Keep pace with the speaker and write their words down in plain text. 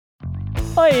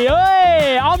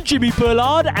Hey, I'm Jimmy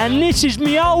Bullard, and this is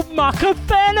me old mucker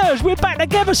Fenners. We're back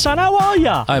together, son. How are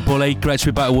ya? Hi, Bully. Great to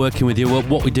be back working with you.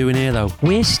 What we doing here, though?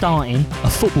 We're starting a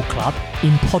football club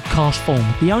in podcast form.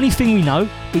 The only thing we know,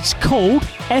 it's called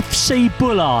FC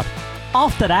Bullard.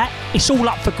 After that, it's all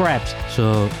up for grabs.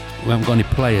 So, we haven't got any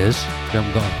players, we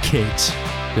haven't got a kit,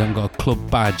 we haven't got a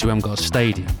club badge, we haven't got a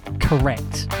stadium.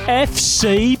 Correct.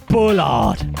 FC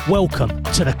Bullard. Welcome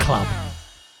to the club.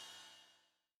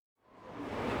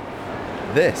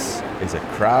 This is a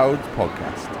Crowd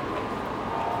podcast.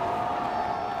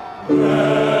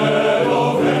 Bread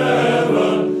of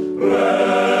heaven,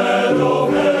 bread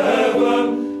of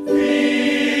heaven,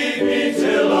 feed me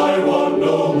till I want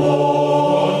no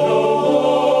more.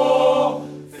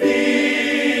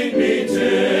 Feed me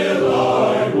till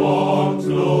I want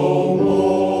no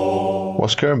more.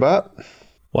 What's occurring, Bat?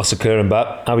 What's occurring,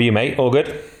 Bat? How are you, mate? All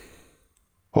good?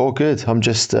 All good. I'm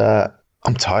just, I'm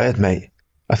tired, mate.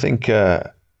 I think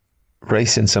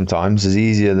racing sometimes is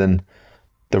easier than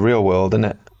the real world, isn't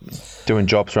it? Doing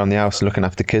jobs around the house and looking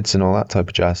after kids and all that type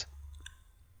of jazz.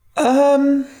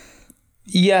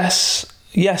 Yes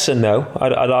and no.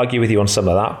 I'd argue with you on some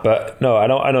of that, but no, I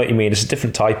know what you mean. It's a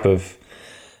different type of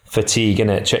fatigue, isn't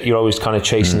it? You're always kind of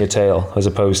chasing your tail as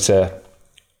opposed to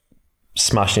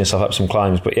smashing yourself up some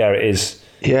climbs. But yeah, it is.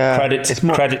 Yeah,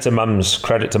 credit to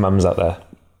mums out there.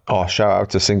 Oh, shout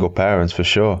out to single parents for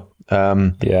sure.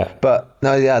 Yeah. But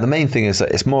no, yeah, the main thing is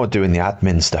that it's more doing the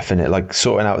admin stuff, innit? Like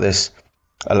sorting out this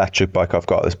electric bike I've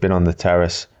got that's been on the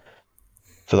terrace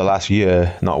for the last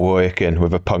year, not working,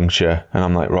 with a puncture. And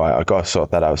I'm like, right, I've got to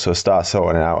sort that out. So I start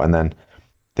sorting it out, and then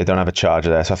they don't have a charger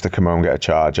there, so I have to come home and get a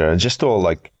charger. And just all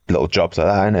like little jobs like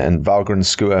that, innit? And Valgren's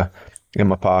scooter in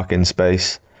my parking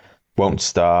space won't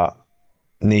start.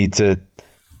 Need to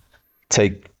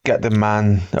get the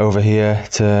man over here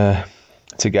to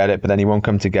get it, but then he won't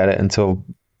come to get it until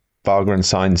Valgren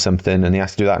signs something, and he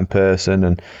has to do that in person.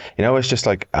 And you know, it's just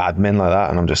like admin like that,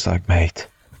 and I'm just like, mate,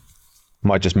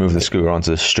 might just move the scooter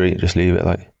onto the street, just leave it.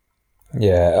 Like,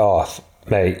 yeah. Oh,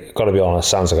 mate, gotta be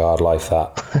honest, sounds like a hard life,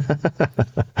 that.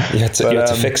 you had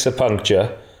to fix a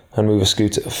puncture and move a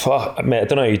scooter. Fuck, mate, I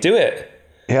don't know how you do it.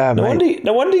 Yeah, mate.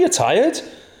 No wonder you're tired.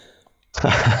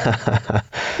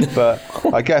 But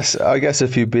I guess a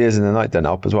few beers in the night don't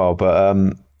help as well.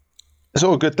 But it's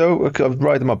all good though. I'm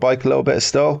riding my bike a little bit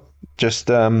still. Just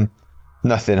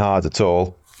nothing hard at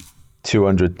all.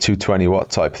 200, 220 watt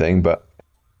type thing, but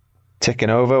ticking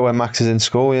over when Max is in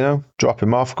school, you know. Drop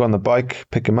him off, go on the bike,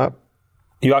 pick him up.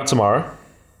 You out tomorrow?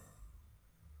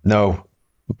 No.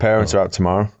 My parents are out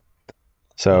tomorrow.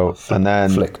 So, and then...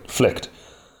 Flicked.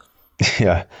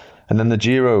 Yeah. And then the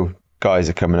Giro guys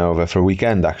are coming over for a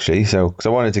weekend, actually. So, because I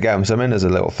wanted to get them something as a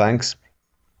little thanks.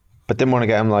 But didn't want to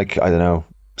get them, like, I don't know,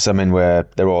 something where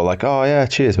they're all like, oh yeah,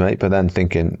 cheers mate, but then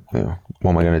thinking, you know,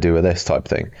 what am I going to do with this type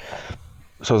thing?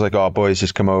 So I was like, oh boys,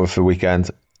 just come over for the weekend,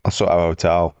 I'll sort out a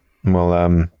hotel and we'll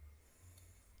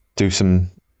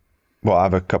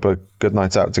have a couple of good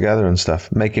nights out together and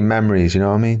stuff, making memories, you know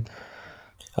what I mean?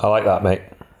 I like that, mate.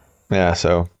 Yeah,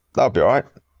 so that'll be all right.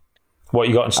 What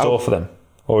you got in store for them,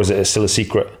 or is it still a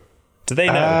secret? Do they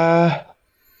know?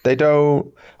 They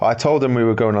don't. I told them we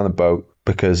were going on a boat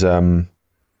because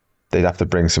they'd have to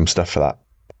bring some stuff for that.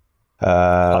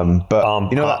 But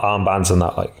you know, armbands and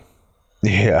that, like,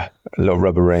 yeah, a little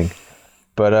rubber ring.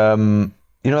 But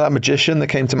you know that magician that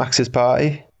came to Max's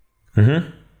party? Mm-hmm.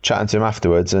 Chatting to him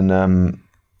afterwards, and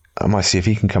I might see if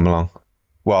he can come along.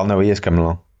 Well, no, he is coming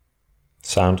along.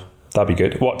 Sound. That'd be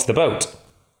good. What, to the boat?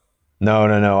 No,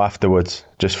 afterwards,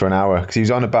 just for an hour, because he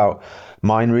was on about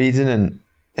mind reading and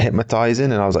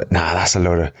hypnotizing, and I was like, nah, that's a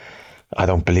load of, I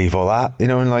don't believe all that, you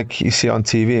know. And like you see on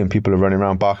TV and people are running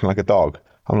around barking like a dog.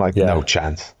 I'm like, yeah. No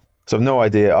chance. So I've no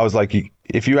idea. I was like,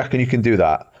 if you reckon you can do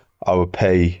that, I would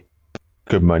pay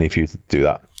good money for you to do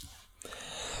that.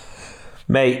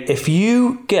 Mate, if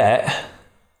you get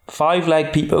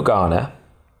 5-leg Pete Ogana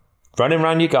running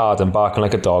around your garden barking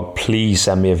like a dog, please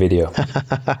send me a video.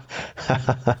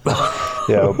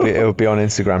 Yeah, it'll be on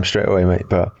Instagram straight away, mate.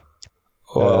 But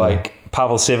or like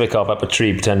Pavel Sivakov up a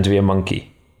tree pretending to be a monkey.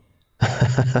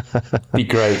 Be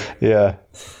great. Yeah.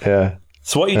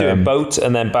 So what are you doing? Boat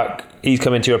and then back? He's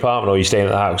coming to your apartment, or are you staying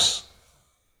at the house?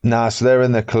 Nah, so they're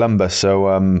in the Columbus,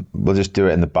 so we'll just do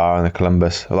it in the bar in the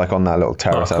Columbus, like on that little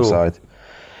terrace outside.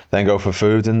 Then go for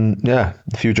food and yeah,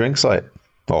 a few drinks, like,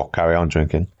 or carry on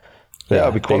drinking. Yeah,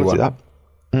 it'll be quality that.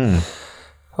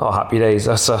 Oh, happy days.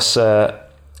 That's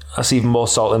even more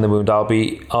salt in the wound. I'll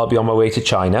be on my way to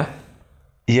China.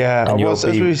 Yeah, as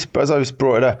I was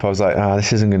brought it up, I was like,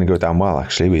 this isn't going to go down well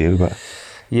actually with you, but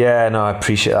yeah, no, I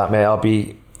appreciate that, mate. I'll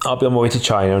be on my way to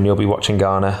China, and you'll be watching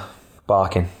Ghana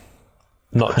barking.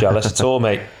 Not jealous at all,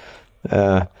 mate.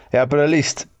 Yeah, but at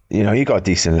least, you got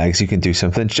decent legs. You can do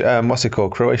something. What's it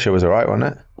called? Croatia was all right,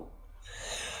 wasn't it?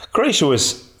 Croatia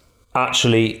was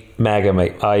actually mega,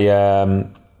 mate.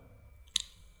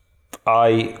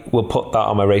 I will put that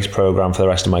on my race program for the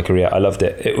rest of my career. I loved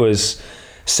it. It was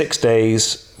 6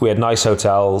 days. We had nice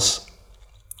hotels,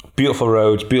 beautiful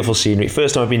roads, beautiful scenery.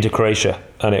 First time I've been to Croatia,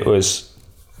 and it was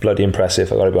bloody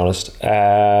impressive, I've got to be honest.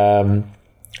 And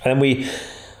then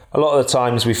a lot of the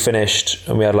times we finished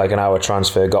and we had like an hour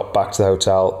transfer, got back to the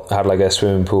hotel, had like a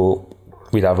swimming pool.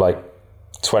 We'd have like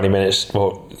 20 minutes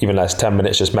or even less, 10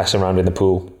 minutes just messing around in the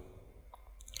pool,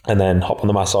 and then hop on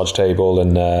the massage table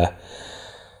and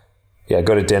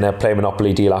go to dinner, play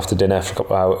Monopoly Deal after dinner for a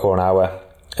couple of hours or an hour,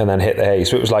 and then hit the hay.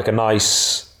 So it was like a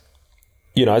nice,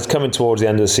 it's coming towards the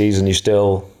end of the season.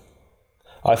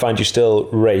 I find you still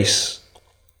race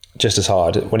just as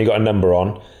hard. When you got a number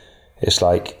on, it's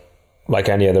like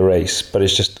any other race, but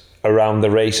it's just around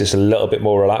the race, it's a little bit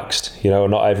more relaxed.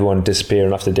 Not everyone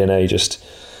disappearing after dinner. You just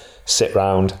sit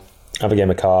round, have a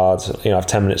game of cards, have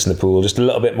 10 minutes in the pool, just a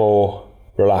little bit more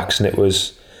relaxed. And it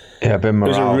was, a bit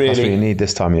morale. That's what you need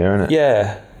this time of year, isn't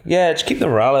it? Yeah, just keep the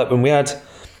morale up. And we had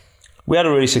a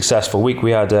really successful week.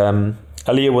 We had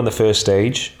Aliyah won the first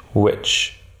stage,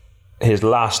 which his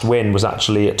last win was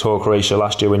actually at Tour Croatia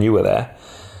last year when you were there.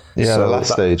 Yeah, so the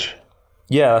last stage.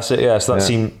 Yeah, that's it. Yeah, so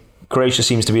that Croatia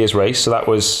seems to be his race. So that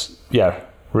was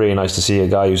really nice to see a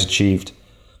guy who's achieved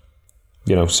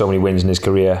so many wins in his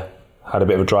career, had a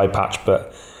bit of a dry patch,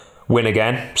 but win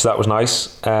again. So that was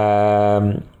nice.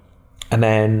 And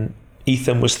then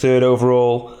Ethan was third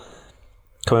overall,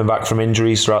 coming back from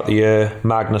injuries throughout the year.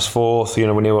 Magnus fourth. We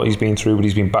know what he's been through, but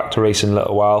he's been back to racing a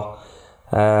little while.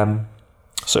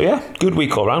 So yeah, good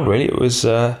week all round, really. It was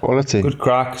quality, good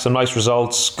crack, some nice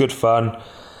results, good fun.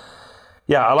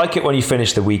 Yeah, I like it when you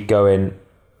finish the week going,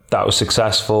 that was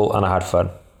successful and I had fun.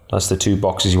 That's the two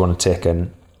boxes you want to tick,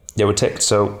 and they were ticked.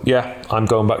 So yeah, I'm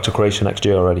going back to Croatia next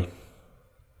year already.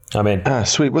 I'm in.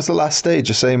 Sweet. Was the last stage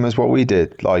the same as what we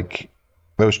did? Like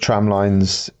those tram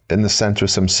lines in the centre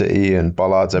of some city and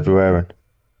bollards everywhere? And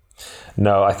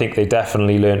no, I think they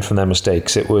definitely learned from their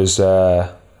mistakes. It was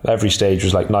every stage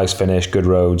was like nice finish, good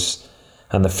roads,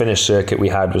 and the finish circuit we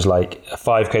had was like a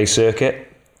 5k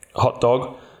circuit, hot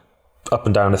dog, up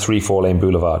and down a 3-4 lane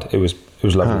boulevard. It was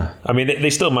lovely. I mean, they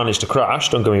still managed to crash.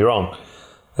 Don't get me wrong.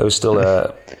 There was still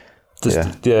the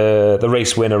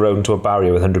race winner rode into a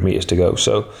barrier with 100 meters to go.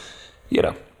 So, you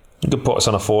could put us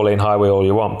on a 4-lane highway all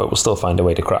you want, but we'll still find a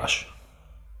way to crash.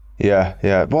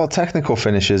 Yeah. Well, technical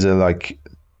finishes are like,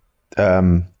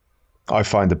 I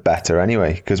find it better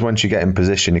anyway, because once you get in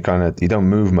position, you don't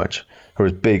move much.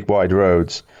 Whereas big wide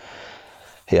roads,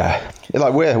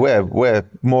 like we're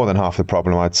more than half the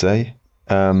problem, I'd say.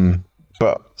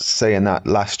 But saying that,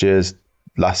 last year's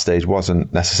last stage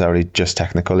wasn't necessarily just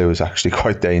technical; it was actually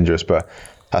quite dangerous. But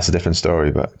that's a different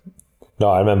story. But no,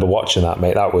 I remember watching that,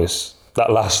 mate. That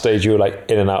last stage, you were like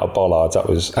in and out of bollards. That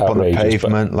was up outrageous,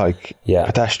 on the pavement,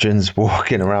 pedestrians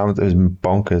walking around. It was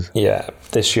bonkers. Yeah,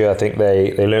 this year I think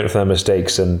they learned from their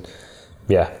mistakes, and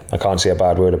I can't say a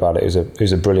bad word about it. It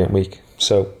was a brilliant week.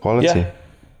 So quality.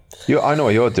 Yeah. I know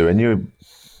what you're doing. You're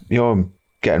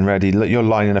getting ready. You're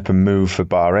lining up a move for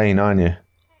Bahrain, aren't you?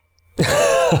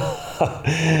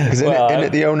 Isn't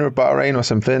it the owner of Bahrain or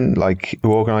something, like,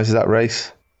 who organises that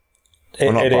race?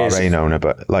 Well, not Bahrain owner,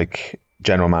 but like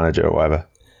general manager or whatever.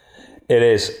 It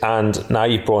is. And now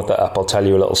you've brought that up, I'll tell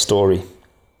you a little story.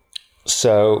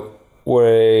 So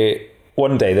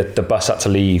one day the bus had to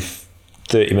leave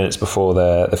 30 minutes before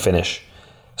the finish.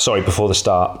 Sorry, before the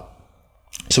start.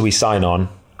 So we sign on,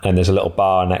 and there's a little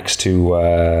bar next to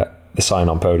the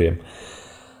sign-on podium.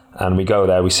 And we go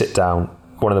there, we sit down.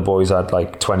 One of the boys had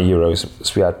like 20 euros.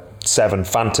 So we had 7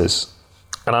 Fantas.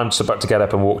 And I'm just about to get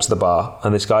up and walk to the bar,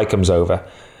 and this guy comes over.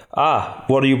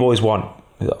 What do you boys want?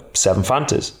 7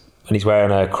 Fantas. And he's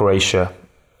wearing a Croatia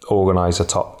organiser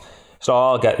top. So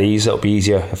I'll get these. It'll be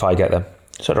easier if I get them.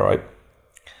 I said, all right.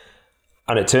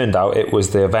 And it turned out it was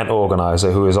the event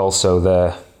organiser who was also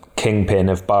the kingpin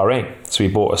of Bahrain. So he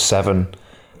bought us 7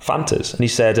 Fantas. And he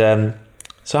said,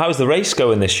 so how's the race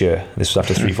going this year? This was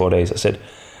after 3-4 days. I said,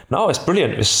 no, it's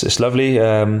brilliant. It's lovely.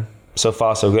 So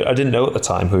far, so good. I didn't know at the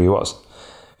time who he was.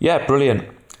 Yeah, brilliant.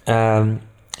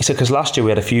 He said, because last year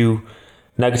we had a few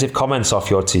negative comments off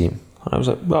your team. And I was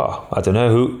like, oh, I don't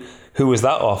know. Who was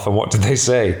that off, and what did they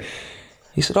say?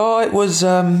 He said, oh, it was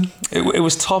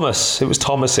Thomas. It was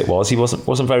Thomas, it was. He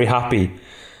wasn't very happy.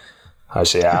 I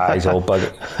said, he's old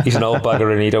bugger. He's an old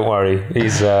bugger, and he don't worry.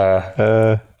 He's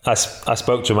I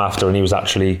spoke to him after, and he was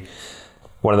actually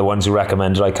one of the ones who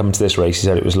recommended I come to this race. He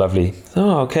said it was lovely.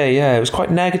 Oh, okay, yeah. It was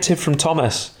quite negative from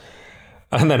Thomas.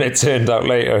 And then it turned out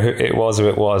later it was who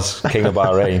it was, King of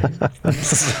Bahrain.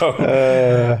 So,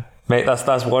 mate,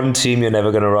 that's one team you're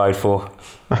never going to ride for.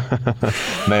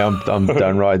 Mate, I'm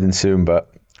done riding soon, but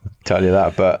I'll tell you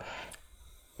that. But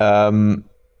I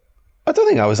don't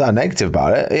think I was that negative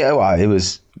about it. Yeah, well, it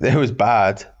was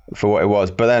bad for what it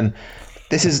was. But then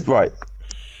this is right.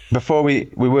 Before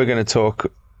we were going to talk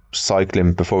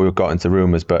cycling before we got into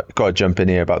rumours, but got to jump in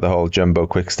here about the whole Jumbo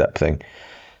Quick Step thing.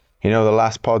 You know, the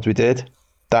last pods we did,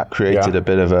 that created a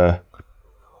bit of a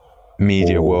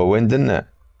media whirlwind, didn't it?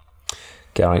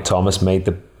 Geraint Thomas made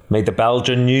the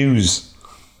Belgian news.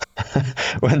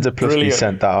 When Duplessis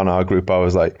sent that on our group, I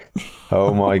was like,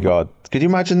 oh my God. Could you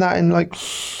imagine that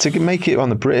to make it on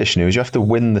the British news, you have to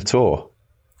win the Tour.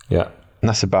 Yeah. And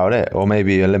that's about it. Or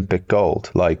maybe Olympic gold.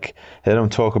 Like, they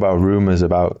don't talk about rumours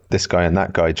about this guy and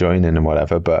that guy joining and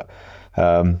whatever, but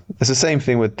it's the same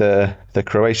thing with the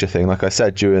Croatia thing. Like I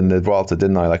said during the Vuelta,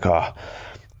 didn't I? Like, got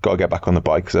to get back on the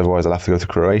bike because otherwise I'll have to go to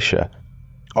Croatia.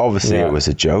 Obviously, it was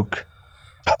a joke,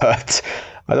 but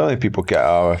I don't think people get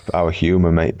our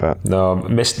humour, mate. But no,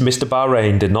 Mr.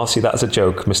 Bahrain did not see that as a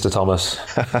joke, Mr. Thomas.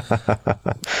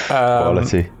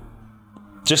 Quality.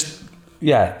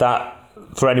 That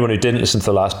for anyone who didn't listen to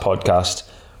the last podcast,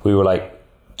 we were like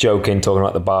joking, talking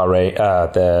about the Bahrain,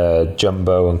 the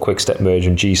Jumbo and Quick Step merge,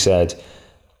 and G said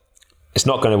it's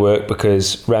not going to work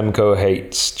because Remco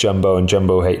hates Jumbo and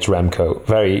Jumbo hates Remco.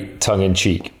 Very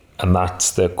tongue-in-cheek. And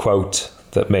that's the quote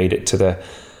that made it to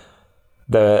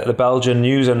the Belgian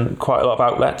news and quite a lot of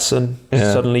outlets, and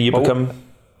suddenly you become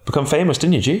famous,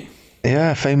 didn't you, G?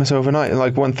 Yeah, famous overnight. And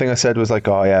like, one thing I said was like,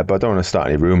 oh yeah, but I don't want to start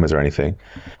any rumours or anything.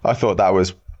 I thought that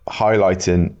was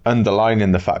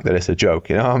underlining the fact that it's a joke,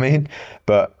 you know what I mean?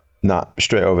 But nah,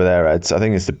 straight over their heads. I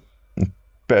think it's a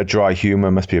bit of dry humour,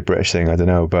 must be a British thing, I don't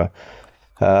know. But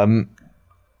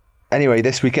anyway,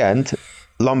 this weekend,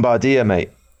 Lombardia, mate.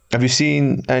 Have you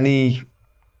seen any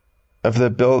of the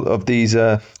build-up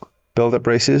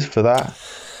races for that?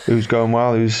 Who's going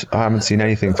well? I haven't seen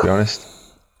anything, to be honest.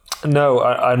 No,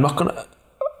 I'm not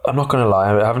gonna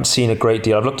lie. I haven't seen a great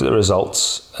deal. I've looked at the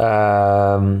results.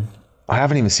 I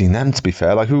haven't even seen them, to be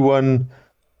fair. Like, who won?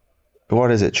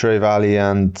 What is it? Trevally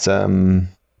and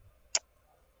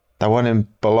that one in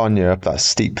Bologna up that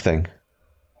steep thing.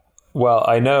 Well,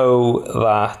 I know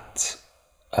that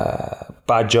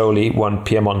Bajoli won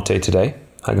Piemonte today.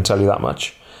 I can tell you that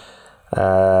much.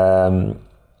 I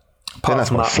think that's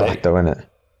quite flat, though, isn't it?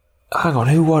 Hang on,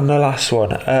 who won the last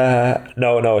one?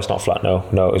 No, it's not flat. No,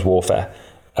 it was Warfare.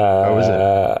 Was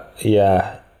it?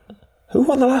 Yeah. Who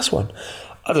won the last one?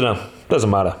 I don't know. Doesn't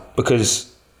matter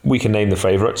because we can name the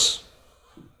favourites.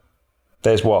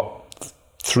 There's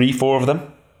 3, 4 of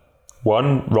them.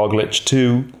 1, Roglic.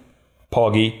 2,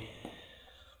 Poggi.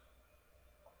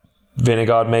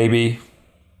 Vingegaard maybe.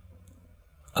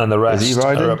 And the rest. Is he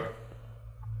riding?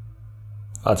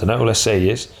 I don't know. Let's say he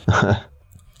is.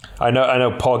 I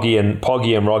know Poggi and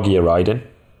Roggi are riding.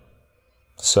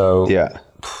 So yeah,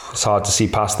 it's hard to see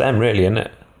past them, really, isn't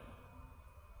it?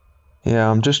 Yeah,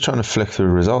 I'm just trying to flick through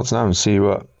the results now and see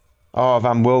what... Oh,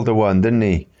 Van Wilder won, didn't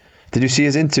he? Did you see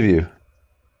his interview?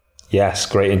 Yes,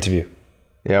 great interview.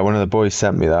 Yeah, one of the boys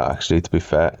sent me that, actually, to be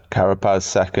fair. Carapaz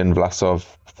second, Vlasov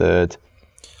third.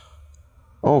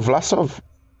 Oh, Vlasov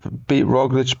beat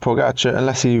Roglic, Pogacar,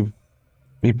 unless he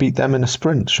beat them in a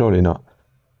sprint, surely not.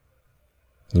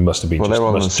 He must have been they were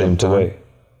all on the same time. Away.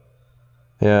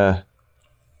 Yeah.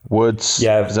 Woods,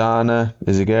 Zana,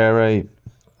 Izagirre,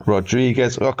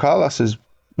 Rodriguez. Oh, Carlos is,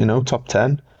 top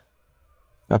 10.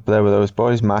 Up there with those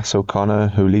boys. Mass, O'Connor,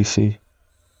 Ulisi.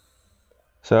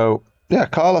 So, yeah,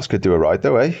 Carlos could do it right,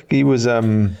 though, eh? He was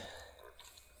good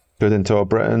in Tour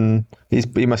Britain.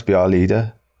 He must be our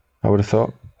leader, I would have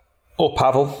thought. Or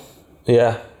Pavel,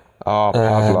 yeah. Oh,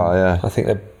 Pavla, yeah. I think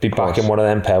they'd be back in one of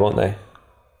them pair, won't they?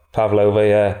 Pavlova,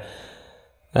 yeah.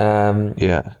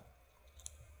 Yeah.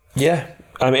 Yeah.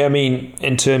 I mean,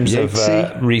 in terms of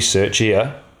research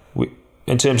here,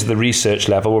 in terms of the research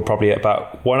level, we're probably at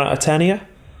about 1 out of 10 here.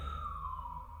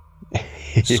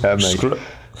 Yeah, mate.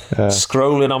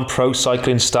 Scrolling on Pro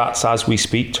Cycling Stats as we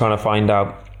speak, trying to find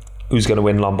out who's going to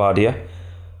win Lombardia.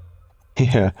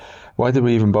 Yeah. Why did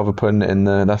we even bother putting it in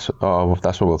there? That's what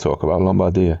we'll talk about,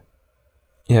 Lombardia.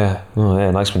 Yeah. Oh,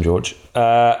 yeah. Nice one, George.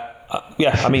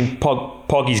 Yeah, I mean,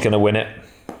 Poggi's going to win it.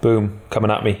 Boom,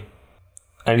 coming at me.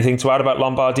 Anything to add about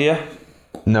Lombardia?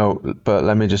 No, but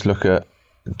let me just look at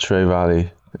Trevally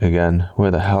again.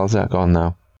 Where the hell's that gone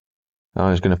now? I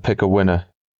was going to pick a winner.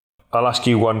 I'll ask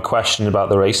you one question about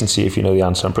the race and see if you know the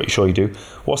answer. I'm pretty sure you do.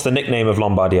 What's the nickname of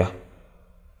Lombardia?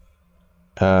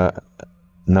 No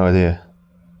idea.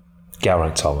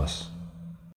 Geraint Thomas.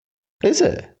 Is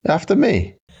it? After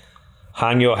me?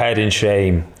 Hang your head in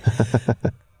shame.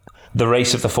 The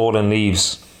Race of the Fallen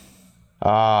Leaves.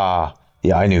 Ah,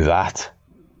 yeah, I knew that.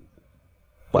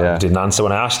 Well, Yeah. you didn't answer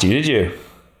when I asked you, did you?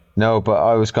 No, but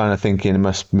I was kind of thinking it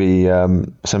must be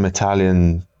some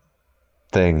Italian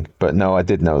thing. But no, I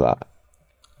did know that.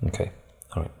 Okay,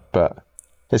 all right. But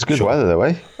it's good Sure. weather though,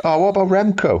 eh? Oh, what about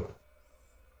Remco?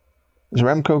 Is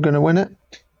Remco going to win it?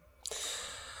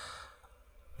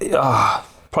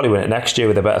 Probably win it next year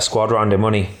with a better squad around him,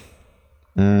 money.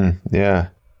 Yeah.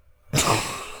 Get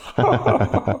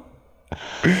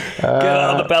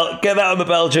that on the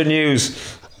Belgian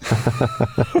news.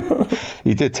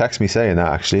 He did text me saying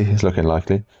that, actually. It's looking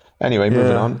likely. Anyway,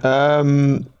 moving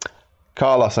on.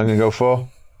 Carlos, I'm going to go for.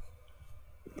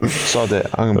 Sod it.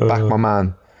 I'm going to back my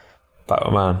man. Back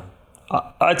my man.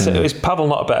 I'd say is Pavel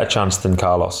not a better chance than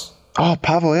Carlos? Oh,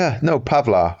 Pavel, yeah. No,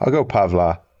 Pavlar. I'll go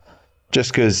Pavlar.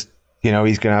 Just because, he's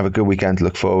going to have a good weekend to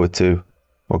look forward to.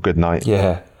 Or good night.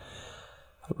 Yeah.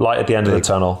 Light at the end of the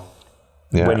tunnel.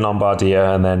 Yeah, Win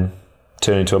Lombardia and then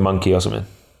turn into a monkey or something.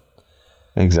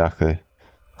 exactly.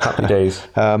 Happy days.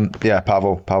 Yeah,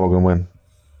 Pavel. Pavel going to win.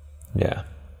 Yeah.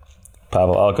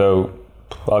 Pavel, I'll go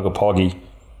Poggy.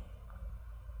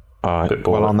 All right. Bit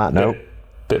boring. Well, on that note,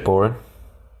 Bit boring.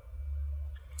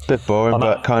 bit boring, on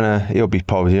but that- kind of, he'll be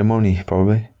podium, won't he?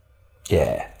 Probably.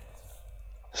 Yeah.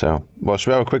 So, well,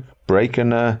 should we have a quick break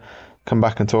and come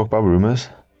back and talk about rumours?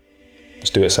 Let's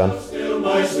do it, son. Still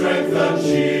my strength and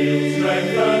shield,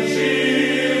 strength and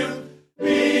shield.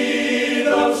 Be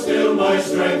thou still my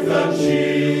strength and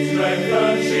shield, strength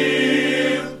and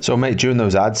shield. So, mate, during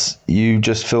those ads, you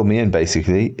just filled me in,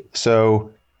 basically.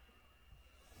 So,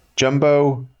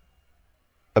 Jumbo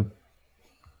are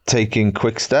taking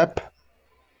Quick Step,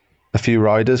 a few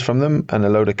riders from them, and a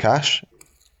load of cash.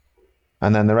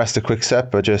 And then the rest of Quick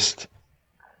Step are just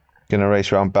going to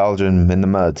race around Belgium in the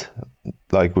mud,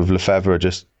 like with Lefebvre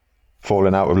just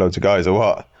falling out with loads of guys, or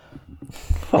what?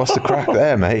 What's the crack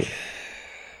there, mate?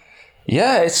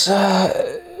 Yeah, it's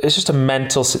just a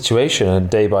mental situation, and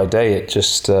day by day, it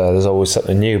just there's always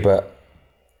something new. But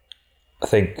I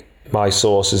think my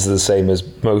source is the same as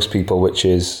most people, which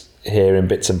is hearing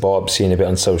bits and bobs, seeing a bit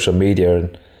on social media,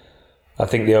 and I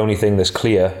think the only thing that's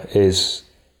clear is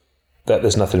that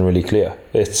there's nothing really clear.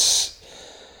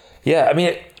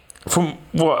 From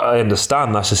what I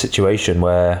understand, that's a situation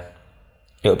where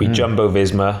it'll be Jumbo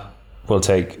Visma will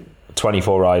take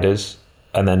 24 riders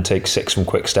and then take 6 from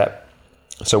Quick Step.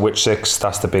 So which 6?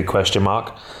 That's the big question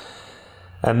mark.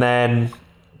 And then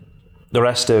the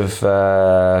rest of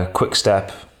Quick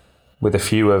Step with a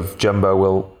few of Jumbo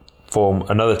will form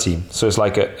another team. So it's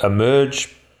like a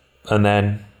merge, and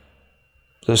then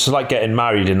it's like getting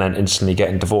married and then instantly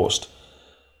getting divorced.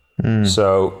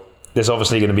 So there's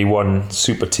obviously going to be one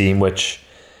super team, which,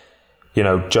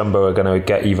 Jumbo are going to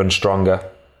get even stronger.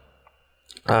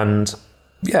 And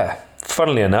yeah,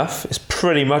 funnily enough, it's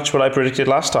pretty much what I predicted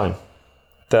last time.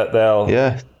 That they'll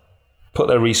put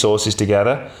their resources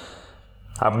together,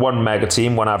 have one mega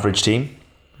team, one average team,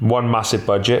 one massive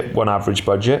budget, one average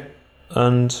budget,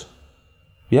 and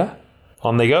yeah,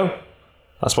 on they go.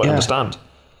 That's what I understand.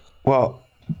 Well,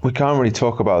 we can't really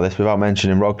talk about this without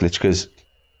mentioning Roglic,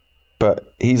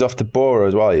 but he's off to Bora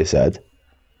as well, you said.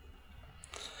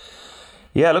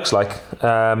 Yeah, it looks like.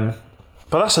 But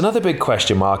that's another big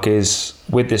question mark is,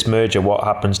 with this merger, what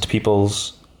happens to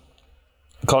people's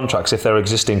contracts? If they're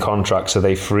existing contracts, are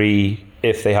they free?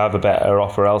 If they have a better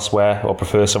offer elsewhere or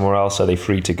prefer somewhere else, are they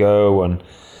free to go? And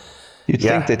You'd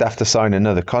think they'd have to sign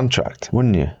another contract,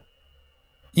 wouldn't you?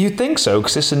 you'd think so,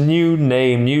 because it's a new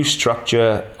name, new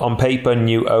structure, on paper,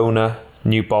 new owner,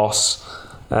 new boss.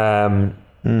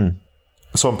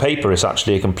 So on paper, it's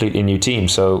actually a completely new team.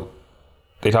 So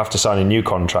they'd have to sign a new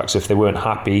contract. So if they weren't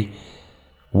happy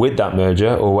with that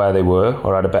merger or where they were,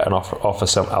 or had a better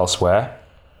offer elsewhere,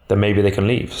 then maybe they can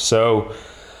leave. So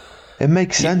it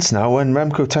makes sense now when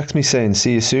Remco texts me saying,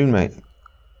 "See you soon, mate."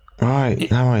 Right,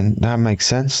 that makes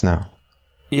sense now.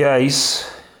 Yeah, he's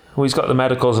got the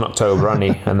medicals in October, hasn't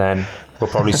he? And then we'll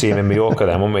probably see him in Mallorca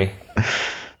then, won't we?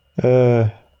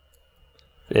 Who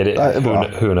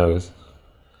knows?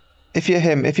 If you're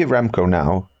Remco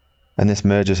now, and this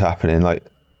merger's happening, like,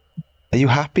 are you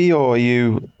happy or are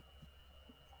you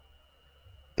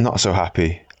not so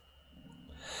happy?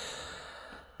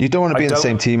 You don't want to be in the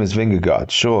same team as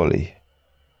Vingegaard, surely.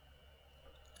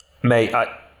 Mate,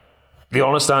 the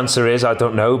honest answer is I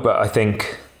don't know, but I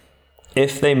think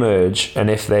if they merge and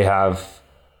if they have,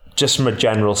 just from a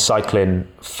general cycling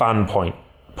fan point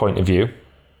of view,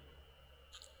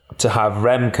 to have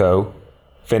Remco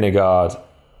Vingegaard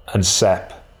and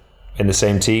Sepp in the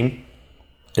same team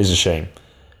is a shame.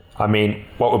 I mean,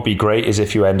 what would be great is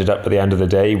if you ended up at the end of the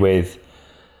day with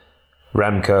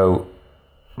Remco,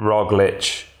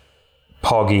 Roglic,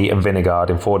 Poggi and Vingegaard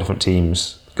in 4 different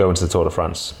teams going to the Tour de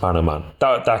France, man oh man.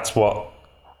 That's what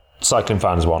cycling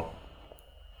fans want.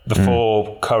 The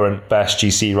 4 current best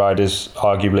GC riders,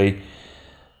 arguably.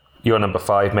 You're number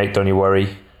 5, mate, don't you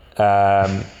worry.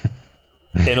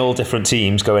 In all different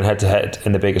teams going head to head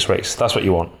in the biggest race. That's what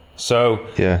you want. So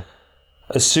Yeah.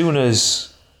 as soon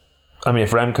as,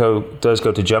 if Remco does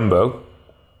go to Jumbo,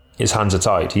 his hands are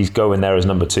tied. He's going there as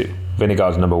number 2.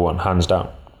 Vingegaard's number 1, hands down.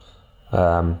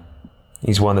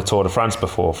 He's won the Tour de France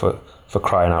before, for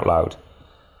crying out loud.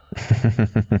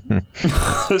 2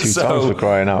 times for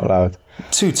crying out loud.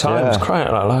 2 times, Yeah. crying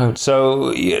out loud.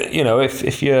 So,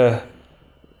 if you're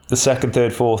the 2nd,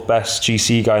 3rd, 4th best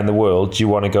GC guy in the world, do you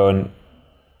want to go and,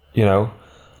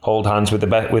 hold hands with the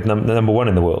number 1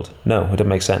 in the world? No, it doesn't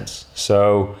make sense.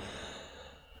 So,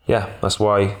 that's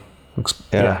why.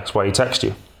 That's why he texted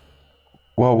you.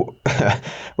 Well,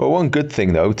 one good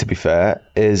thing though, to be fair,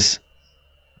 is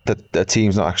that the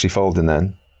team's not actually folding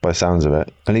then, by the sounds of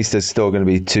it. At least there's still going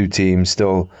to be 2 teams,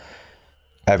 still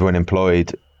everyone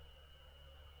employed,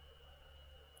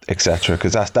 etc.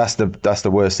 Because that's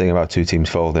the worst thing about 2 teams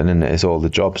folding, isn't it? It's all the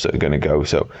jobs that are going to go.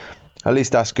 So at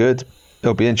least that's good.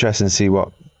 It'll be interesting to see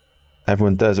what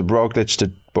everyone does. Roglic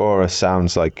to Bora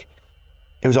sounds like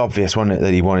it was obvious, wasn't it,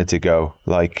 that he wanted to go.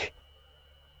 Like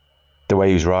the way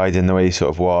he was riding, the way he sort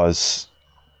of was,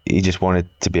 he just wanted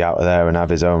to be out of there and have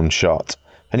his own shot.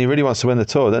 And he really wants to win the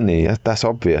Tour, doesn't he? That's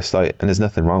obvious. And there's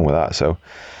nothing wrong with that. So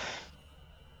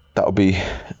that'll be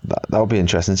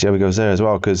interesting to see how he goes there as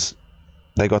well, because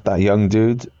they got that young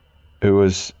dude who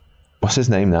was, what's his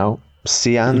name now?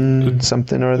 Sian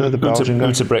something or other, the Belgian guy.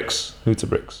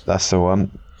 Uterbricks. That's the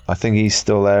one. I think he's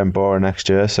still there in Bora next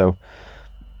year. So,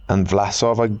 and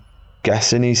Vlasov, I'm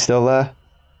guessing he's still there.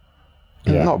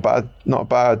 Yeah. Not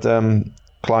bad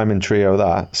climbing trio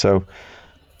that. So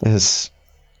it's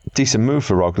a decent move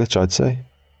for Roglic, I'd say.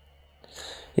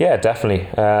 Yeah, definitely.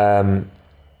 I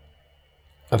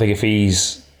think if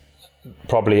he's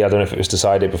probably, I don't know if it was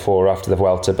decided before or after the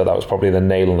Vuelta, but that was probably the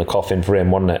nail in the coffin for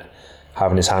him, wasn't it?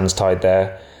 Having his hands tied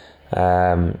there.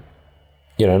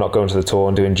 Not going to the Tour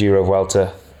and doing Giro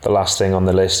Vuelta. The last thing on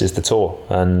the list is the Tour,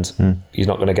 and he's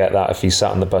not going to get that if he's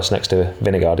sat on the bus next to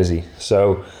Vingegaard, is he?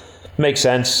 So makes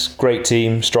sense. Great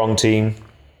team, strong team.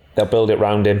 They'll build it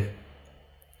round him.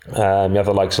 You have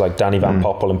the likes of like Danny Van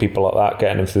Poppel and people like that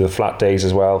getting him through the flat days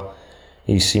as well.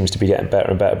 He seems to be getting better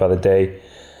and better by the day.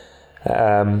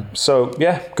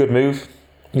 Good move.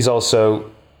 He's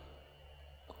also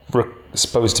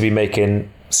supposed to be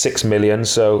making 6 million,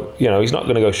 so he's not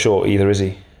going to go short either, is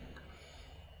he?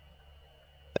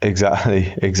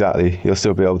 Exactly. He'll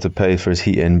still be able to pay for his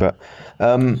heating, but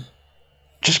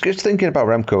just thinking about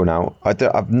Remco now,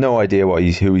 I've no idea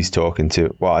who he's talking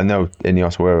to. Well, I know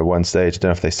Ineos were at one stage. I don't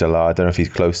know if they still are. I don't know if he's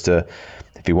close to,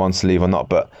 if he wants to leave or not.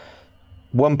 But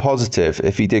one positive,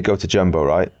 if he did go to Jumbo,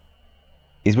 right?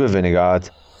 He's with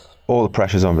Vingegaard. All the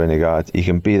pressure's on Vingegaard. He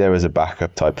can be there as a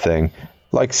backup type thing,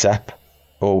 like Sepp.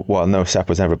 Sepp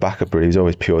was never a backup, but he was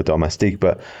always pure domestique.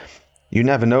 But you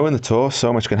never know in the Tour.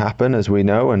 So much can happen, as we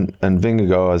know. And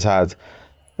Vingegaard has had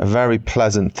a very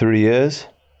pleasant 3 years.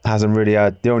 Hasn't really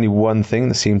had, the only one thing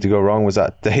that seemed to go wrong was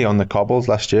that day on the cobbles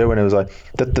last year when it was like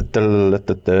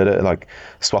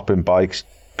swapping bikes,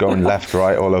 going left,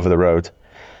 right, all over the road.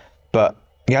 But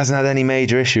he hasn't had any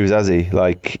major issues, has he?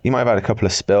 Like, he might have had a couple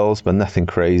of spills, but nothing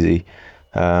crazy.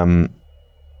 And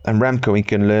Remco, he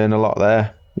can learn a lot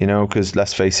there, because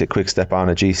let's face it, Quick-Step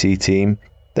aren't a GC team.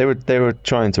 They were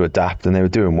trying to adapt and they were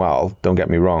doing well, don't get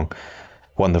me wrong.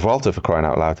 Won the Vuelta, for crying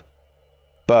out loud.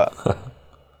 But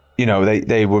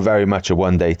they were very much a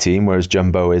one-day team, whereas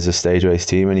Jumbo is a stage race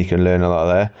team, and he can learn a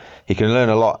lot there. He can learn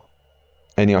a lot.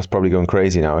 Ineos probably going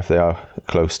crazy now if they are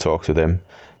close talks with him.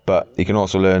 But he can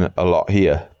also learn a lot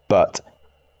here. But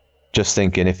just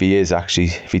thinking, if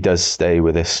he does stay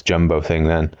with this Jumbo thing,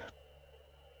 then,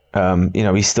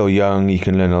 he's still young. He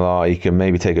can learn a lot. He can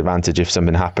maybe take advantage if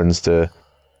something happens to,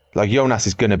 like, Jonas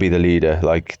is going to be the leader.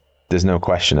 Like, there's no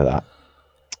question of that.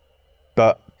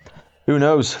 But who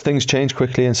knows? Things change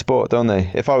quickly in sport, don't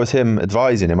they? If I was him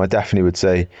advising him, I definitely would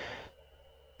say,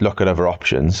 look at other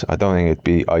options. I don't think it'd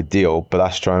be ideal, but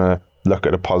that's trying to look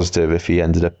at a positive if he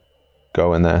ended up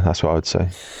going there. That's what I would say.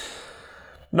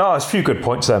 No, there's a few good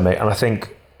points there, mate. And I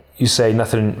think you say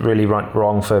nothing really went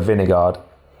wrong for Vingegaard,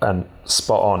 and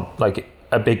spot on. Like,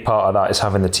 a big part of that is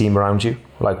having the team around you.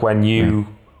 Like, when you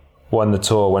won the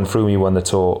Tour, when Froome won the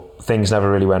Tour, things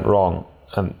never really went wrong.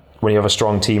 And when you have a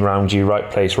strong team around you, right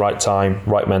place, right time,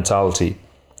 right mentality,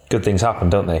 good things happen,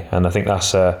 don't they? And I think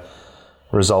that's a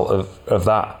result of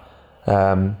that.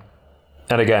 And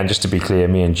again, just to be clear,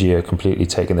 me and G are completely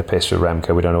taking the piss with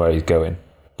Remco. We don't know where he's going.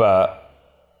 But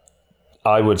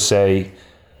I would say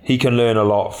he can learn a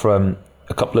lot from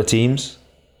a couple of teams.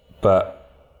 But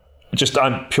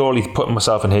I'm purely putting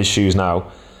myself in his shoes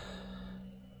now.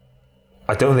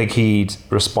 I don't think he'd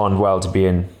respond well to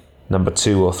being number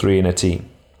 2 or 3 in a team.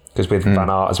 Because with Van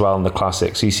Aert as well in the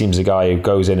classics, he seems a guy who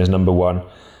goes in as number 1,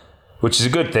 which is a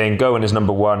good thing. Go in as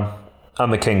number 1. I'm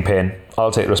the kingpin.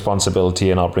 I'll take the responsibility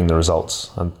and I'll bring the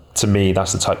results. And to me,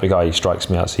 that's the type of guy he strikes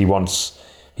me as.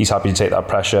 He's happy to take that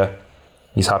pressure.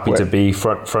 He's happy to be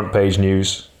front page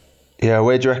news. Yeah,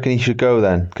 where do you reckon he should go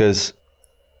then? Because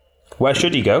where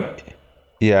should he go?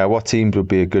 Yeah, what teams would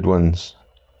be good ones?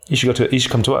 He should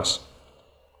come to us.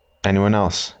 Anyone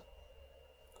else?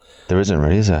 There isn't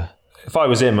really, is there? If I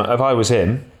was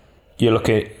him, you're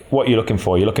looking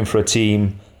for a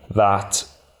team that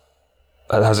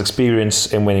has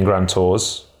experience in winning Grand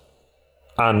Tours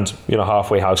and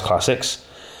halfway house classics.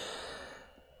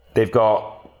 They've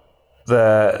got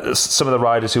some of the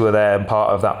riders who were there and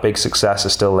part of that big success are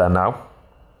still there now.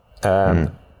 I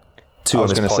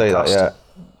was going to say that,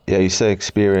 yeah. You say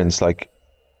experience, like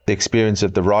the experience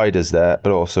of the riders there,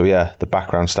 but also the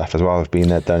background staff as well have been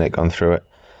there, done it, gone through it.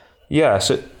 Yeah,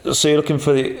 so you're looking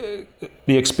for the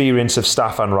experience of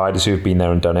staff and riders who've been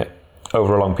there and done it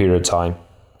over a long period of time.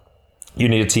 You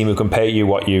need a team who can pay you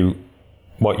what you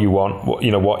want,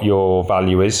 what your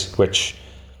value is, which,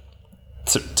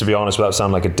 to be honest, without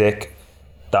sounding like a dick,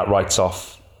 that writes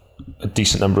off a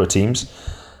decent number of teams.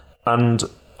 And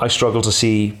I struggle to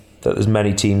see that there's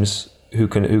many teams who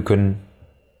can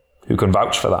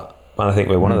vouch for that. And I think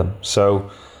we're one of them.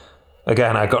 So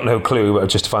again, I got no clue, but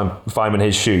just if I'm in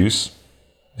his shoes,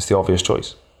 it's the obvious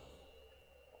choice.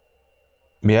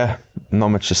 Yeah, not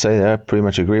much to say there. I pretty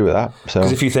much agree with that.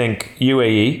 Because if you think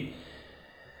UAE,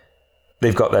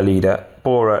 they've got their leader.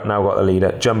 Bora now got the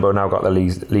leader. Jumbo now got the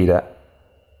leader.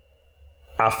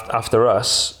 After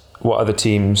us, what other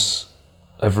teams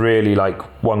have really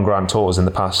won Grand Tours in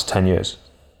the past 10 years?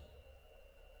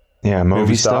 Yeah,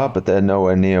 Movistar, but they're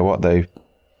nowhere near what they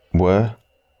were.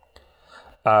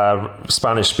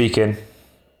 Spanish speaking,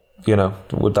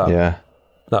 would that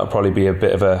would probably be a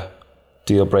bit of a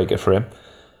deal breaker for him.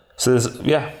 So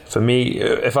for me,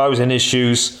 if I was in his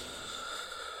shoes,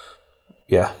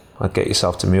 I'd get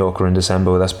yourself to Mallorca in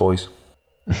December with us boys.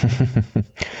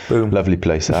 Boom. Lovely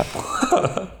place that.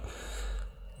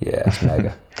 Yeah, it's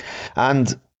mega.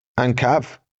 and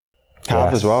Cav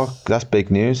as well. That's big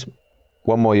news.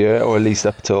 One more year, or at least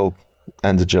up till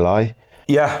end of July.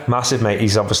 Yeah, massive, mate.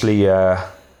 He's obviously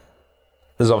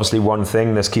there's obviously one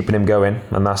thing that's keeping him going,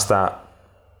 and that's that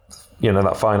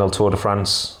that final Tour de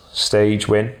France stage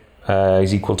win.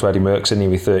 He's equal to Eddie Merckx, and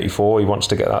he'll be 34. He wants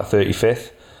to get that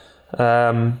 35th.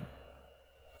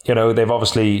 They've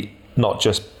obviously not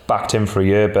just backed him for a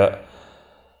year, but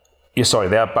they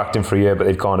have backed him for a year, but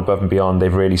they've gone above and beyond.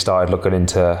 They've really started looking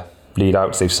into lead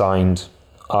outs. They've signed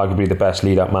arguably the best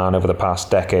lead out man over the past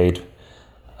decade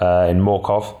in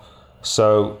Morkov.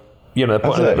 So, they're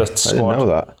putting a bit of squad. I didn't know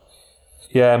that.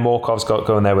 Yeah, Morkov's got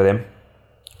going there with him.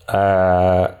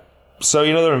 So,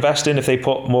 they're investing. If they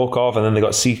put Morkov and then they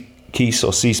got Keys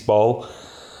or Seasball,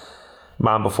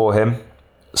 man before him,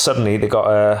 suddenly they got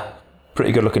a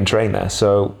pretty good looking train there.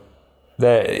 So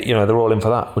they're all in for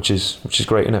that, which is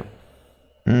great, isn't it?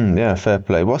 Yeah, fair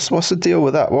play. What's the deal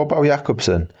with that? What about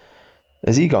Jakobsen?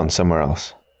 Has he gone somewhere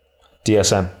else?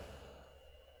 DSM.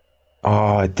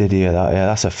 Oh, I did hear that. Yeah,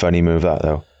 that's a funny move, that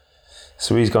though.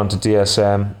 So he's gone to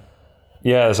DSM.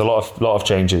 Yeah, there's a lot of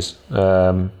changes.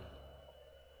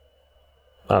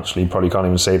 Actually, probably can't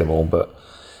even say them all, but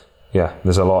yeah,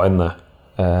 there's a lot in there.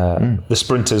 The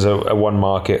sprinters are one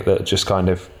market that just kind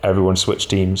of everyone switched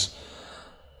teams.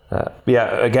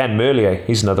 Again, Merlier,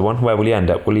 he's another one. Where will he end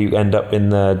up? Will he end up in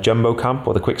the Jumbo camp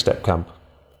or the Quick Step camp?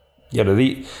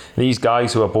 These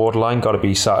guys who are borderline got to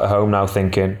be sat at home now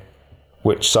thinking,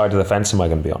 which side of the fence am I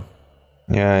going to be on?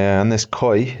 Yeah, and this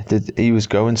Coy, he was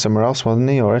going somewhere else, wasn't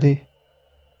he, already?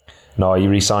 No, he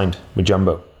re-signed with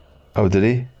Jumbo. Oh, did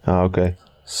he? Oh, okay.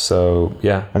 So,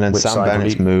 yeah. And then Sam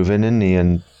Bennett's moving, isn't he?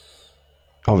 And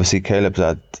obviously Caleb's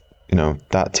had,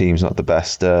 that team's not the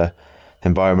best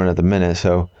environment at the minute,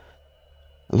 so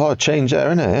a lot of change there,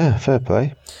 isn't it? Yeah, fair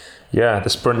play. Yeah, the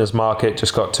sprinters market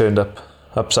just got turned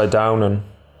upside down, and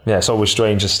yeah, it's always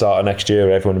strange to start of next year,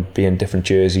 everyone would be in different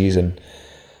jerseys and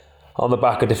on the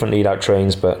back of different lead-out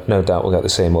trains, but no doubt we'll get the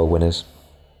same old winners.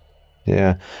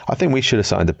 Yeah, I think we should have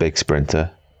signed a big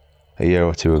sprinter a year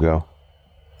or two ago.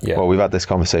 Yeah. Well, we've had this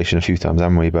conversation a few times,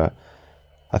 haven't we? But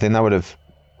I think that would have.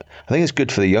 I think it's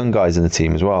good for the young guys in the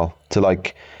team as well. To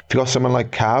like, if you got someone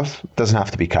like Cav, doesn't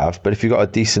have to be Cav, but if you got a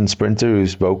decent sprinter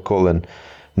who's vocal and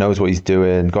knows what he's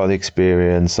doing, got the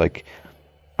experience, like.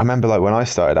 I remember like when I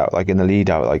started out, like in the lead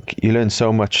out, like you learn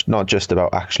so much, not just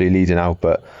about actually leading out,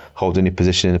 but holding your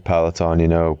position in the peloton, you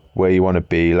know, where you want to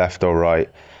be, left or right,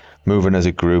 moving as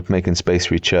a group, making space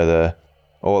for each other,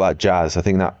 all that jazz. I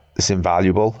think that it's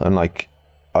invaluable. And like,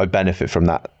 I benefit from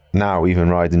that now,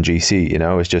 even riding GC, you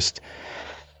know, it's just,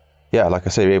 yeah, like I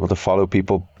say, you're able to follow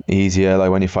people easier. Like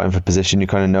when you're fighting for position, you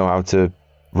kind of know how to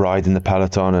ride in the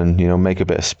peloton and, you know, make a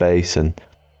bit of space. And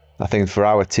I think for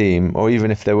our team, or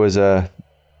even if there was a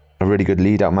really good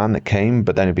lead out man that came,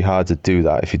 but then it'd be hard to do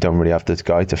that if you don't really have this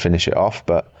guy to finish it off.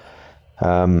 But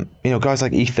you know, guys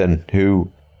like Ethan,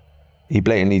 who he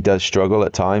blatantly does struggle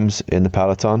at times in the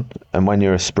peloton, and when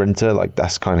you're a sprinter, like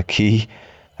that's kind of key.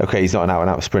 Okay, he's not an out and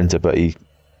out sprinter, but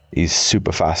he's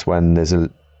super fast when there's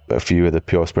a few of the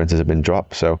pure sprinters have been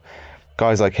dropped. So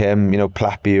guys like him, you know,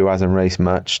 Plappy, who hasn't raced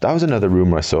much, that was another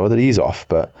rumor I saw that he's off,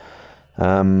 but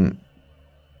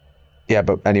yeah,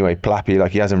 but anyway, Plappy,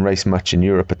 like he hasn't raced much in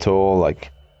Europe at all.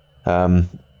 Like,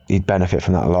 he'd benefit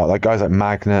from that a lot. Like guys like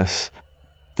Magnus,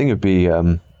 I think it'd be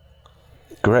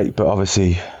great. But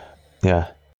obviously, yeah,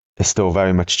 it's still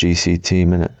very much GC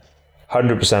team, innit?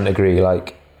 100% agree.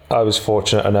 Like I was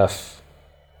fortunate enough.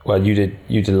 Well, you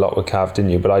did a lot with Cav,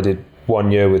 didn't you? But I did 1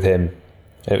 year with him.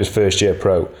 And it was first year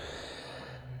pro,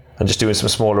 and just doing some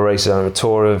smaller races. I remember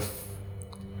Tour of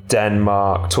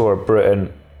Denmark, Tour of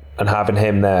Britain, and having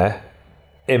him there.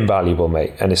 Invaluable,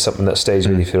 mate, and it's something that stays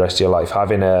with you for the rest of your life.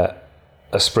 Having a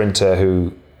sprinter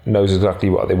who knows exactly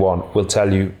what they want will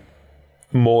tell you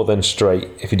more than straight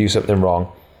if you do something wrong.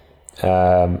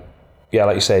 Yeah,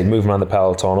 like you say, moving around the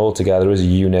peloton all together as a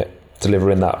unit,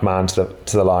 delivering that man to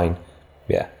the line.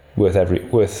 Yeah, worth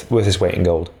his weight in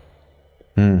gold.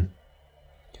 And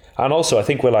also, I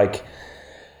think we're like,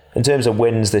 in terms of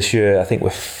wins this year, I think we're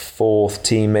fourth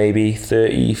team, maybe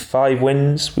 35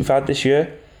 wins we've had this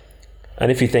year. And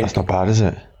if you think... That's not bad, is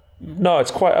it? No, it's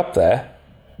quite up there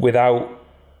without...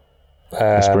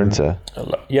 a sprinter.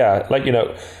 Yeah, like, you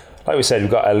know, like we said, we've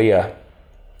got Elia,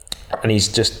 and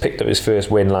he's just picked up his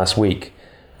first win last week.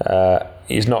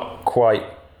 He's not quite,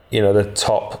 you know, the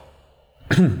top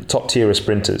tier of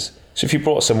sprinters. So if you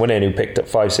brought someone in who picked up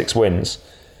 5-6 wins,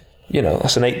 you know,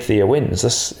 that's an 8th year wins.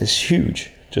 It's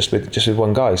huge, just with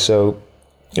one guy. So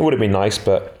it would have been nice,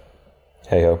 but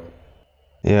hey ho.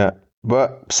 Yeah,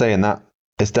 but saying that,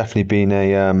 it's definitely been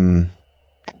a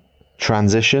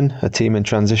transition, a team in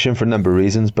transition for a number of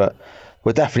reasons, but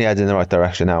we're definitely heading in the right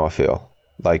direction now, I feel.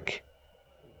 Like,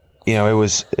 you know,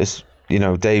 it's you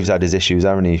know, Dave's had his issues,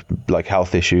 haven't he? Like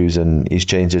health issues, and he's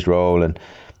changed his role, and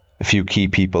a few key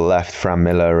people left, Fran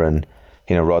Miller, and,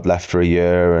 you know, Rod left for a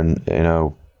year, and, you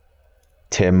know,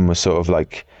 Tim was sort of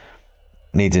like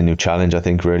needs a new challenge, I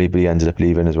think, really, but he ended up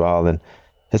leaving as well. And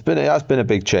it has been a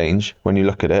big change when you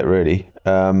look at it, really.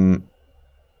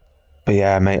 But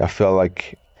yeah, mate, I feel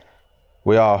like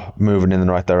we are moving in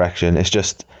the right direction. It's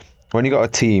just when you got a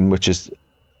team which is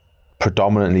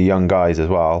predominantly young guys as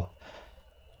well,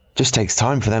 it just takes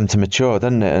time for them to mature,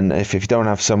 doesn't it? And if you don't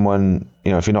have someone,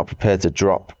 you know, if you're not prepared to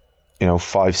drop, you know,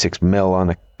 5-6 mil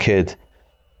on a kid,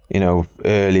 you know,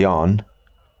 early on,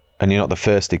 and you're not the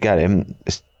first to get him,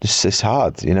 it's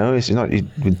hard, you know.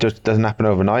 It just doesn't happen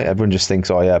overnight. Everyone just thinks,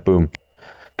 oh yeah, boom,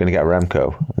 gonna get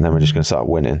Remco, and then we're just gonna start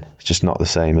winning. It's just not the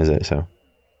same, is it? So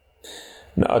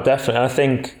no, definitely. I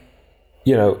think,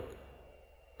 you know,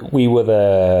 we were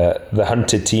the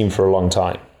hunted team for a long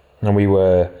time, and we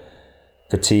were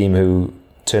the team who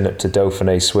turned up to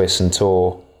Dauphiné, Swiss, and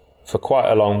Tour for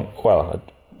quite a long. Well,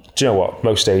 do you know what?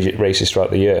 Most stage races throughout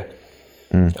the year,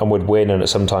 and would win and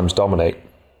sometimes dominate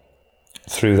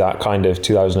through that kind of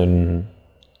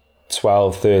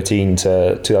 2012, 13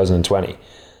 to 2020.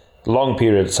 Long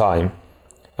period of time,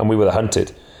 and we were the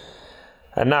hunted.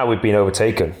 And now we've been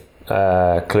overtaken,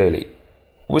 clearly.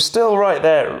 We're still right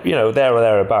there, you know, there or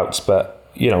thereabouts, but,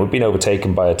 you know, we've been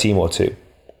overtaken by a team or two.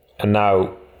 And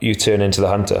now you turn into the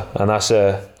hunter. And it's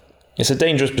a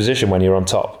dangerous position when you're on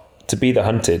top, to be the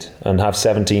hunted and have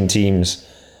 17 teams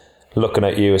looking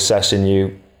at you, assessing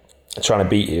you, trying to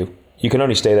beat you. You can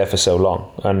only stay there for so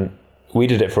long. And we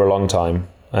did it for a long time.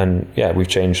 And yeah, we've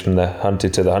changed from the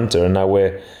hunted to the hunter. And now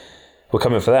we're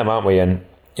coming for them, aren't we? And,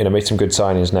 you know, made some good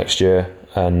signings next year.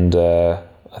 And I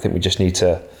think we just need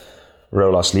to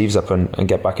roll our sleeves up and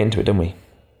get back into it, don't we?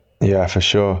 yeah, for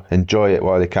sure. Enjoy it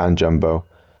while you can, Jumbo.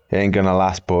 It ain't gonna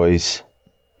last, boys.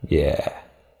 Yeah.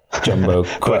 Jumbo,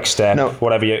 Quick Step, no,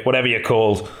 whatever you're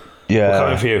called. Yeah. We're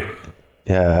coming for you.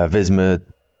 Yeah, Visma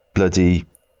bloody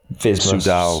Vismus,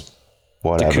 Sudal,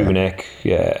 whatever. Kunik,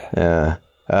 yeah.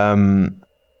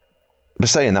 But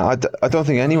saying that, I don't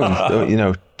think anyone,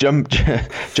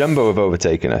 Jumbo have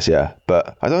overtaken us, yeah.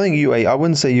 But I don't think UAE, I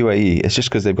wouldn't say UAE, it's just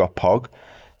because they've got Pog.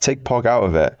 Take Pog out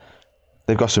of it.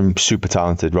 They've got some super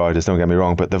talented riders, don't get me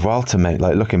wrong, but the Vuelta, mate,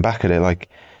 like looking back at it, like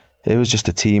it was just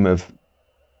a team of,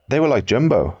 they were like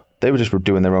Jumbo. They were just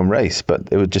doing their own race, but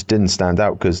it just didn't stand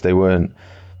out because they weren't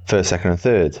first, second and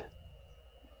third.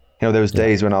 There was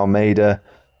days when Almeida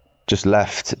just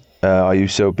left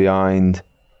Ayuso behind,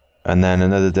 and then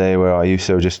another day where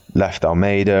Ayuso just left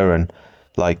Almeida, and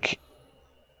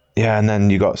and then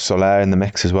you got Soler in the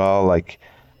mix as well. Like,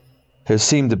 it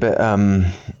seemed a bit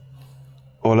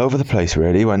all over the place,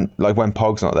 really. When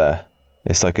Pog's not there,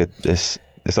 it's like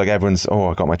everyone's,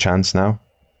 I got my chance now.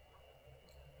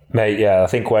 Mate, yeah, I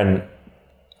think when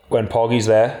Poggy's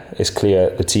there, it's clear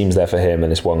the team's there for him and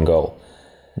it's one goal.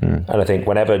 And I think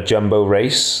whenever Jumbo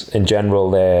race, in general,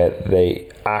 they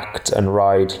act and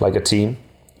ride like a team,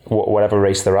 whatever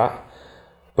race they're at.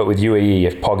 But with UAE,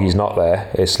 if Poggy's not there,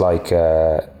 it's like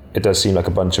it does seem like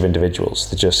a bunch of individuals.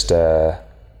 They're just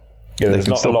there's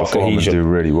not a lot of cohesion. And do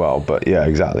really well, but yeah,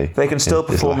 exactly. They can still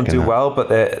perform and do well, but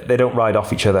they don't ride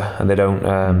off each other, and they don't.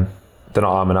 They're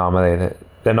not arm in arm. Are they?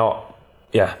 They're not.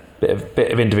 Yeah,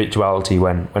 bit of individuality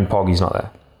when Poggy's not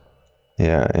there.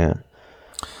 Yeah.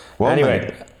 Well,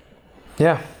 anyway,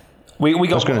 yeah, we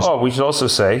got. We should also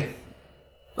say,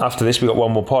 after this, we got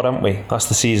one more pod, haven't we? That's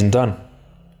the season done.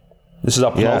 This is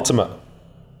our penultimate.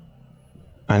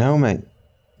 I know, mate.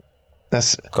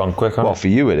 That's gone quick, hasn't it? Well, for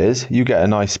you it is. You get a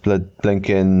nice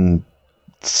blinking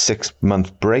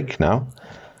 6-month break now.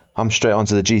 I'm straight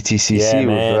onto the GTCC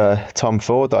with Tom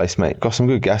Fordyce, mate. Got some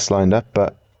good guests lined up,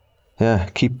 but yeah,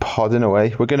 keep podding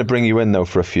away. We're going to bring you in, though,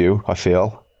 for a few, I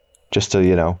feel. Just to,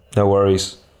 No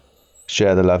worries.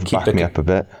 Share the love, back me up a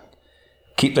bit.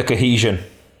 Keep the cohesion.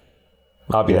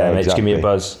 I'll be there, mate. Exactly. Just give me a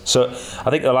buzz. So I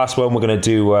think the last one we're going to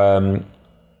do, I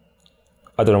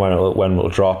don't know when it'll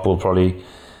drop. We'll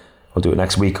do it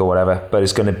next week or whatever. But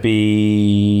it's going to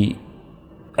be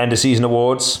end of season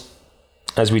awards,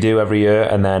 as we do every year,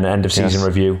 and then end of season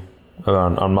review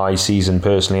on my season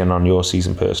personally and on your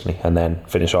season personally, and then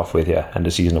finish off with end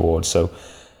of season awards. So,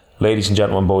 ladies and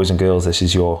gentlemen, boys and girls, this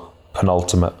is your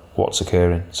penultimate What's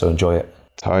Occurring. So enjoy it.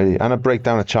 Tidy. And a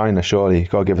breakdown of China, surely.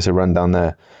 Got to give us a rundown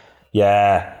there.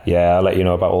 Yeah. I'll let you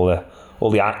know about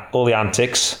all the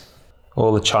antics,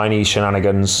 all the Chinese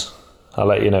shenanigans. I'll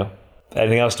let you know.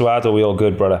 Anything else to add, or are we all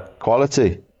good, brother?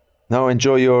 Quality. No,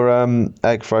 enjoy your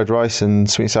egg fried rice and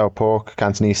sweet and sour pork,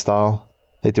 Cantonese style.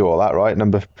 They do all that, right?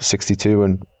 Number 62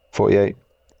 and 48.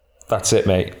 That's it,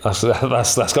 mate. That's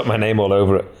got my name all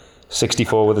over it.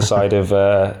 64 with a side of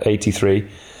 83.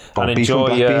 And enjoy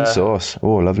beef and black bean sauce.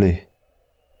 Oh, lovely.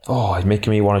 Oh, it's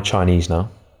making me want a Chinese now.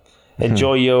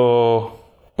 Enjoy your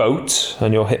boat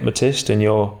and your hypnotist and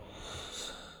your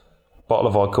bottle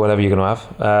of vodka, whatever you're going to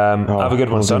have. Have a good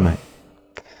one, son. Mate.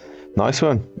 Nice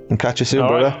one. And catch you soon,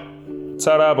 brother. Right.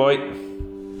 Ta-da, boy.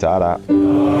 Ta-da.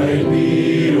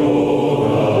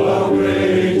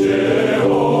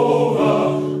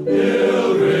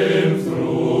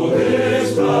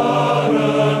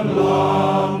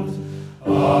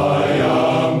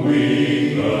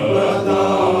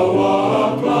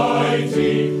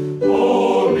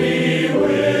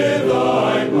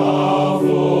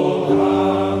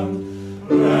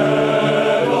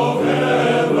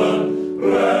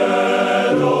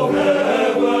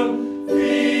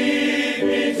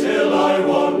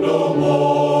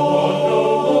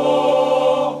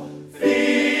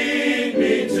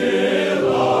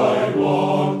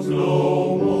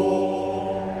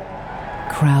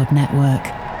 Network,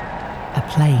 a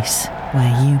place where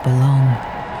you belong.